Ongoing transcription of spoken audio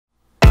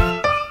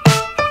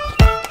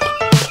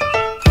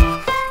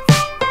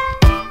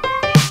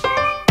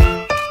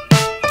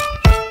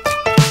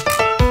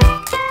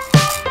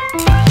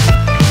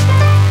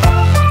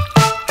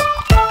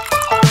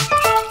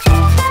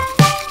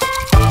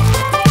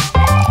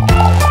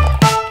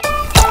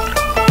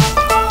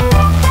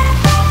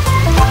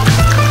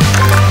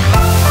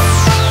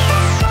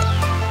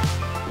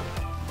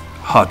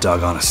Hot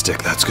dog on a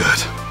stick, that's good.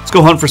 Let's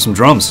go hunt for some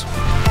drums.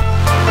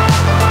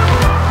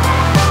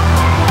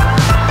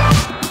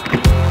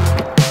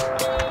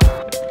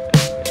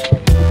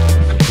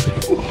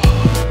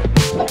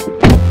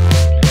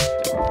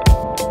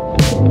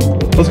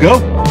 Let's go.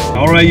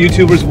 All right,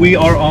 YouTubers, we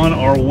are on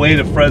our way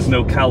to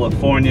Fresno,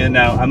 California.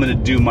 Now, I'm gonna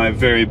do my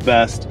very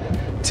best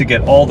to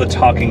get all the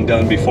talking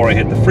done before I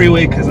hit the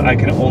freeway, because I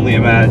can only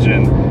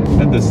imagine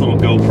that this little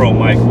GoPro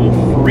mic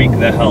will freak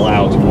the hell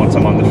out once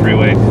I'm on the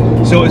freeway.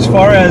 So as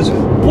far as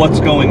what's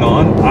going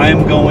on,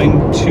 I'm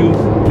going to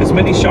as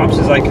many shops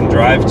as I can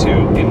drive to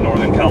in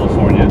Northern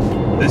California.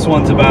 This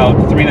one's about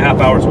 3.5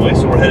 hours away,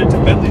 so we're headed to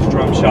Bentley's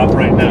drum shop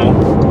right now.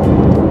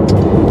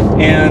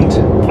 And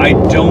I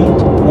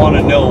don't want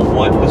to know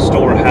what the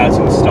store has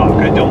in stock.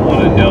 I don't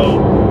want to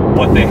know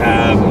what they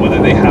have and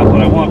whether they have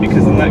what I want,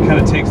 because then that kind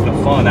of takes the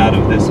fun out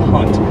of this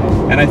hunt.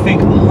 And I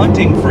think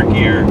hunting for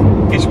gear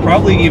is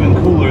probably even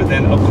cooler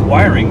than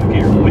acquiring the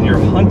gear. When you're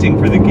hunting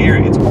for the gear,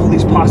 it's all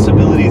these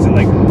possibilities, and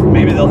like,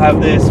 maybe they'll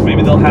have this,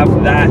 maybe they'll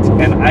have that,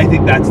 and I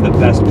think that's the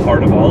best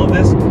part of all of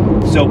this.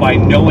 So by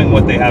knowing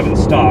what they have in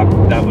stock,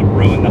 that would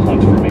ruin the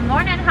hunt for me. Good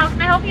morning, how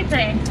can I help you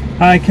today?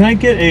 Hi, can I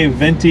get a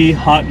venti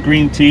hot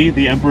green tea,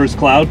 the Emperor's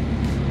Cloud?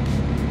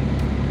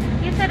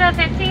 You said a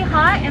venti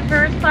hot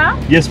Emperor's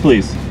Cloud? Yes,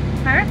 please.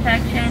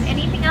 Perfect. And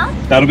anything else?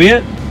 That'll be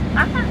it.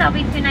 Awesome, that'll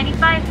be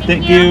 $2.95.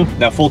 Thank you.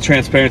 Now, full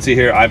transparency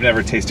here, I've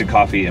never tasted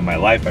coffee in my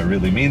life. I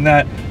really mean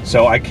that.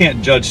 So I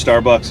can't judge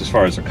Starbucks as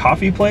far as a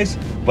coffee place,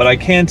 but I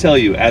can tell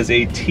you, as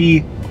a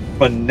tea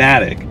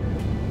fanatic,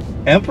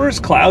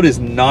 Emperor's Cloud is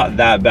not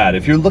that bad.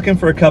 If you're looking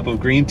for a cup of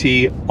green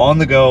tea on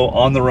the go,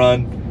 on the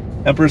run,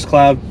 Emperor's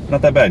Cloud,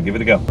 not that bad. Give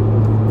it a go.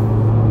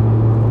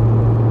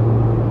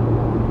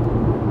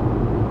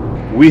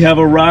 We have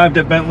arrived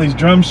at Bentley's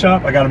drum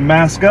shop. I got a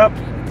mask up.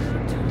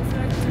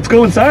 Let's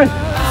go inside.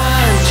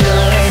 I'm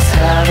just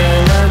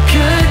having a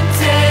good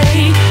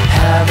day,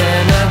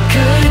 having a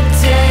good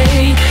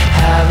day,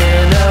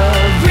 having a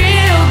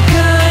real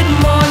good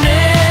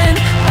morning.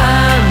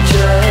 I'm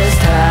just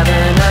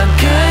having a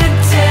good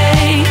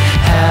day,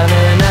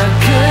 having a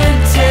good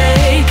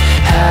day,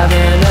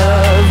 having a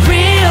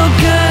real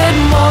good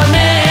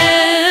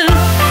morning.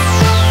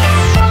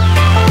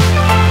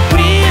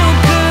 Real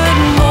good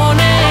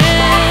morning.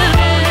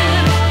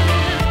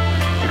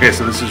 Okay,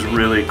 so this is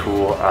really cool.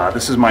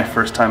 This is my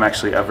first time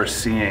actually ever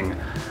seeing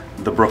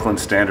the Brooklyn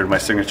Standard, my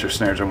signature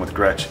snare drum with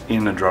Gretsch,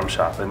 in a drum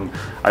shop. And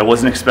I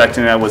wasn't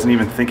expecting it, I wasn't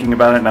even thinking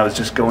about it, and I was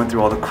just going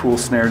through all the cool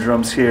snare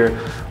drums here,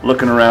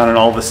 looking around, and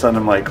all of a sudden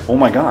I'm like, oh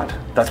my God,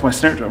 that's my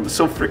snare drum. It's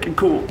so freaking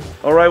cool.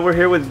 All right, we're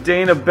here with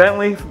Dana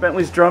Bentley,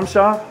 Bentley's drum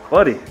shop.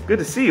 Buddy, good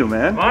to see you,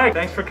 man. Mike,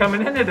 thanks for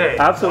coming in today.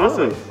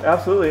 Absolutely, Awesome.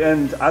 absolutely.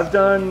 And I've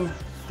done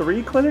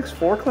 4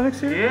 clinics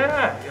here?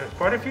 Yeah,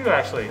 quite a few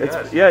actually.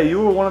 Yes. Yeah, you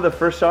were one of the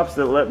first shops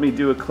that let me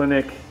do a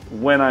clinic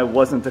when I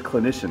wasn't a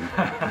clinician.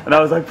 And I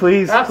was like,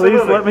 please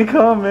let me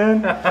come,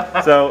 man.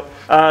 So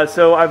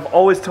I've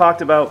always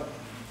talked about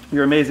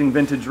your amazing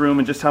vintage room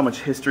and just how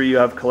much history you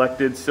have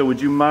collected. So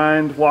would you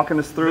mind walking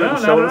us through it and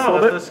showing us a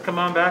little bit? Let's come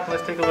on back and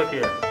let's take a look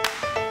here.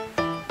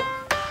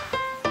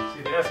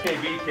 See, the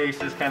SKB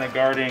case is kind of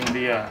guarding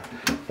the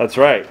That's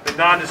right. the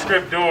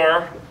nondescript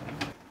door.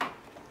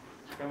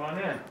 Come on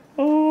in.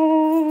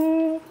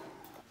 Oh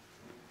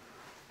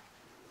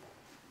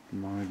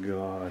my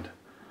God.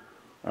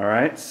 All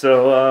right,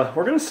 so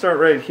we're gonna start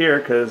right here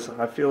because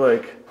I feel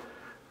like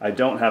I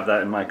don't have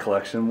that in my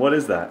collection. What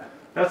is that?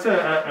 That's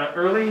a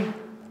early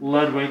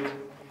Ludwig,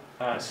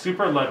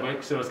 super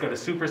Ludwig, so it's got a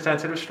super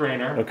sensitive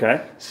strainer.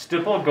 Okay.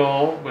 Stipple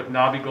gold with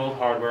knobby gold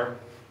hardware.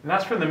 And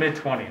that's from the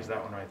mid-20s,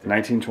 that one right there.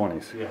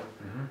 1920s. Yeah.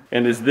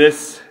 And is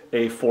this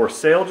a for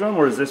sale drum,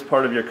 or is this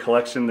part of your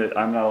collection that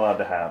I'm not allowed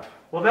to have?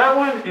 Well, that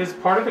one is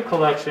part of the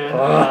collection,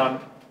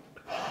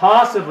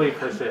 possibly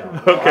for sale.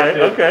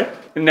 Okay, okay.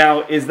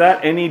 Now, is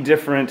that any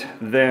different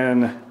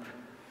than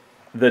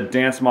the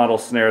dance model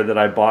snare that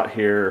I bought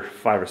here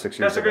 5 or 6 years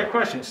ago? That's a great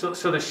question.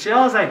 So the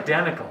shell is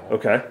identical.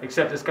 Okay.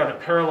 Except it's got a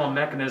parallel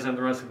mechanism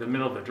that runs through the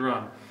middle of the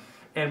drum.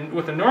 And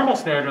with a normal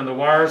snare drum, the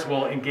wires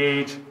will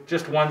engage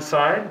just one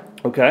side.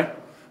 Okay.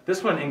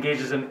 This one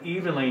engages them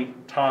evenly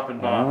top and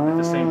bottom at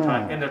the same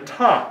time. And they're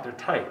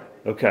tight.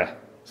 Okay.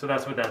 So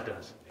that's what that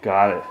does.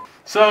 Got it.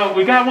 So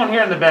we got one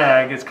here in the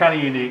bag. It's kind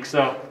of unique.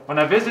 So when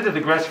I visited the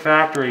Gretsch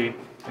factory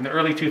in the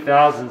early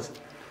 2000s,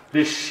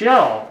 this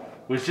shell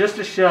was just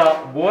a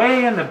shell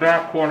way in the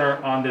back corner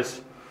on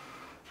this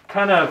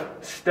kind of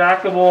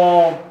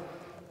stackable,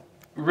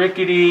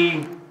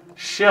 rickety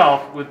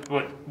shelf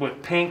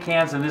with paint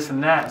cans and this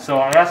and that. So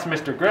I asked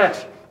Mr.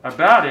 Gretsch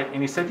about it,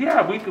 and he said,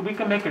 yeah, we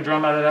can make a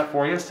drum out of that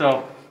for you.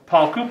 So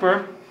Paul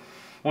Cooper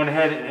went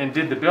ahead and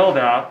did the build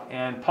out,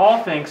 and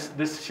Paul thinks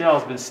this shell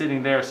has been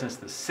sitting there since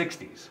the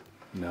 60s.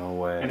 No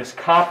way. And it's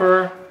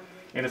copper,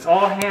 and it's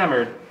all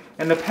hammered.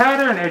 And the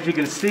pattern, as you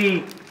can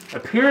see,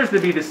 appears to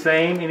be the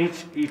same in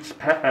each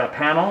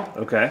panel.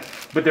 Okay.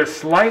 But they're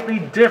slightly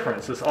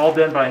different, so it's all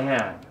done by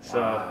hand. So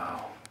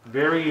wow.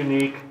 Very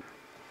unique.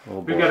 Oh,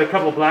 We've got a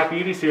couple Black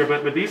Beauties here,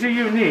 but these are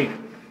unique.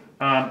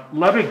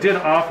 Ludwig did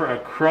offer a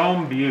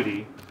chrome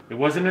beauty, It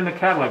wasn't in the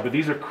catalog, but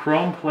these are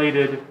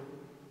chrome-plated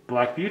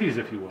Black Beauties,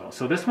 if you will.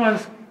 So this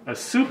one's a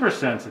super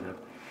sensitive.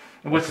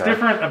 And what's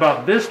different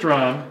about this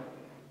drum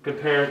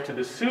compared to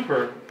the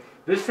super,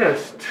 this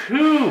has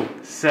 2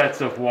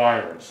 sets of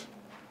wires.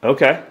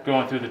 Okay.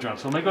 Going through the drum.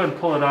 So let me go ahead and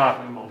pull it off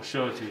and we'll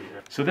show it to you.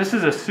 So this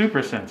is a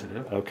super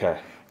sensitive. Okay.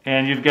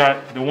 And you've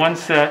got the one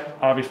set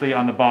obviously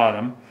on the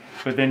bottom,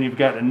 but then you've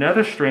got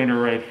another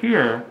strainer right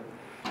here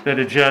that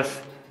adjusts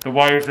the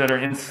wires that are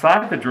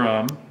inside the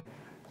drum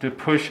to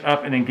push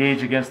up and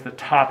engage against the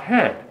top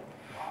head.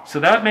 So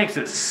that makes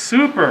it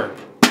super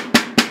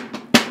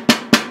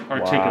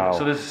articulate. Wow.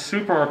 So this is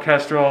super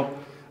orchestral.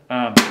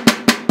 You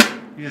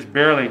just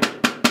barely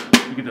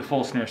you get the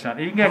full snare sound.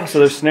 You can get So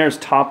there's snares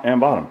top and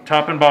bottom.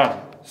 top and bottom.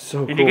 So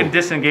and cool. you can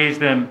disengage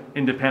them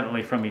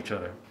independently from each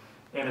other.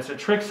 And it's a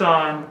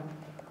Trixon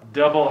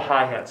double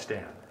hi-hat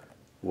stand.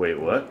 Wait,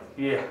 what?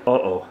 Yeah.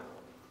 Uh-oh.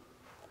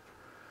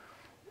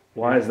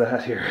 Why is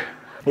that here?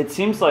 It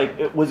seems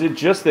like, was it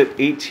just that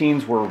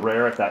 18s were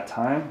rare at that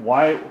time?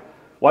 Why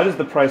does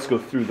the price go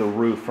through the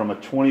roof from a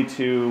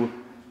 22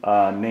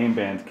 name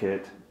band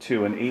kit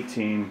to an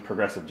 18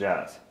 progressive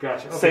jazz?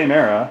 Gotcha. Okay. Same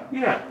era.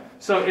 Yeah.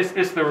 So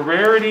it's the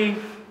rarity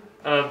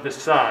of the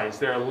size.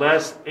 There are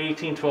less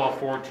 18, 12,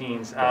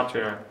 14s out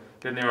there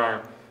than there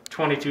are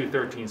 22,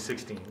 13,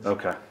 16s.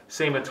 Okay.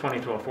 Same with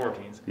 20, 12,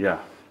 14s. Yeah.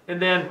 And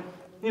then,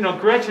 you know,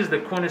 Gretsch is the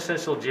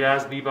quintessential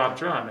jazz bebop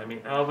drum. I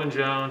mean, Elvin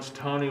Jones,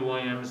 Tony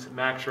Williams,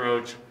 Max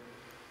Roach,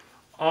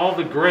 all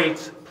the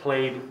greats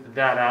played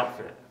that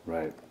outfit.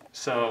 Right.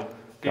 So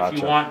Gotcha.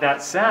 if you want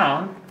that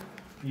sound,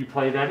 you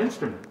play that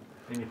instrument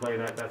and you play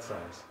that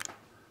size.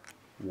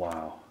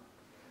 Wow.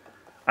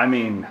 I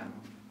mean,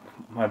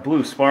 my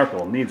blue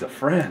sparkle needs a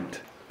friend.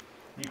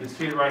 You can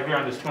see it right here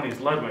on this 20s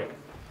Ludwig.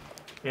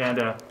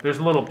 And there's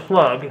a little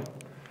plug,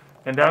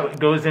 and that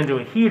goes into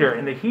a heater,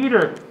 and the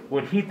heater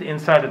would heat the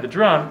inside of the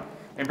drum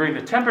and bring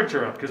the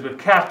temperature up, because with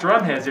calf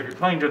drum heads, if you're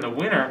playing during the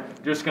winter,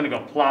 you're just going to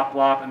go plop,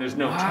 plop, and there's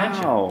no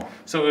tension.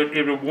 So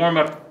it would warm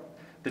up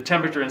the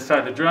temperature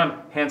inside the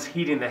drum, hence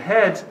heating the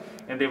heads,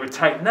 and they would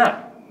tighten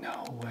up.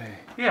 No way.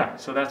 Yeah,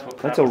 so that's what.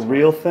 That's a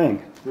real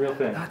thing. Real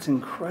thing. That's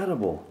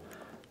incredible.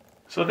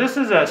 So this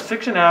is a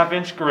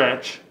 6.5-inch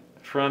Gretsch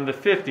from the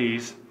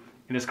 50s,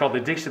 and it's called the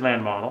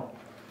Dixieland model.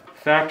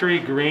 Factory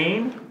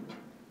green.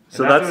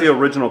 So that's the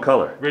original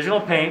color.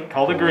 Original paint,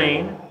 called the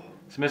green.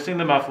 It's missing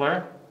the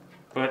muffler,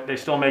 but they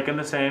still make them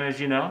the same, as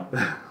you know.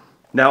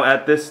 Now,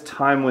 at this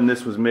time when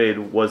this was made,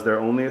 was there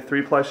only a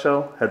 3-ply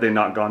shell? Had they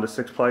not gone to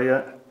 6-ply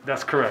yet?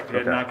 That's correct. It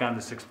had not gone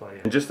to 6-ply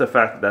yet. And just the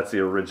fact that that's the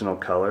original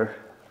color,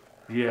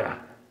 Yeah.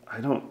 I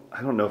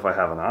don't know if I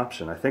have an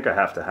option. I think I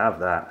have to have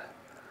that.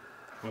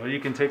 Well, you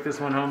can take this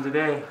one home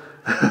today.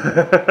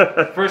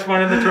 First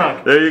one in the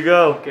trunk. There you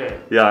go. Okay.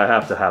 Yeah, I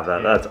have to have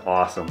that. That's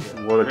awesome.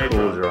 What a Great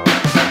cool drum. drum.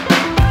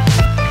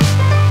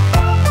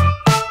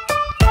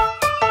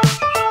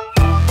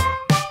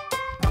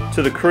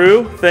 To the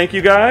crew, thank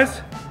you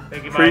guys.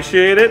 Thank you, Mike.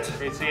 Appreciate it.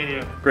 Great seeing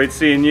you. Great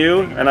seeing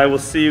you. And I will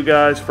see you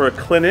guys for a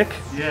clinic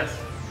Yes.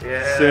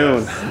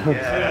 soon.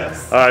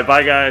 Yes. All right,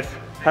 bye guys.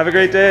 Have a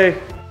great day.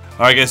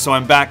 All right, guys, so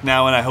I'm back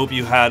now, and I hope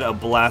you had a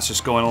blast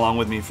just going along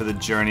with me for the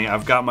journey.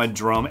 I've got my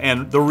drum,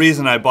 and the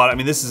reason I bought it, I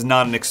mean, this is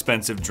not an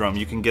expensive drum.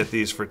 You can get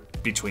these for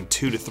between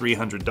 $200 to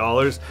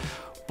 $300,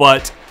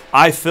 but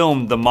I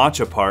filmed the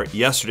matcha part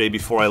yesterday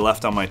before I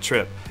left on my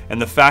trip, and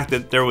the fact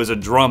that there was a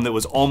drum that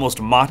was almost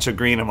matcha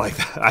green, I'm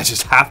like, I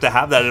just have to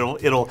have that.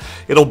 It'll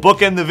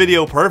bookend the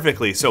video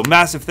perfectly. So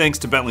massive thanks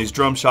to Bentley's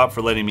Drum Shop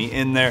for letting me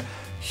in there.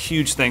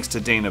 Huge thanks to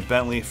Dana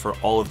Bentley for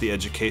all of the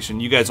education.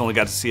 You guys only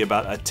got to see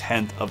about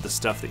 1/10 of the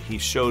stuff that he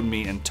showed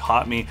me and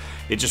taught me.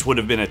 It just would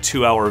have been a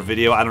 2-hour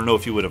video. I don't know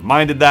if you would have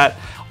minded that.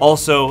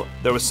 Also,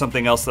 there was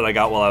something else that I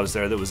got while I was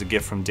there that was a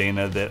gift from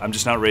Dana that I'm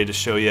just not ready to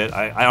show yet.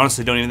 I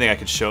honestly don't even think I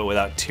could show it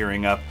without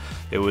tearing up.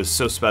 It was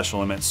so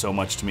special and meant so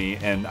much to me,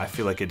 and I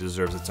feel like it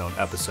deserves its own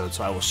episode,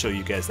 so I will show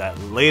you guys that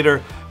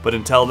later. But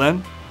until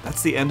then,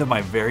 that's the end of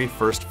my very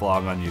first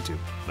vlog on YouTube.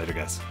 Later,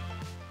 guys.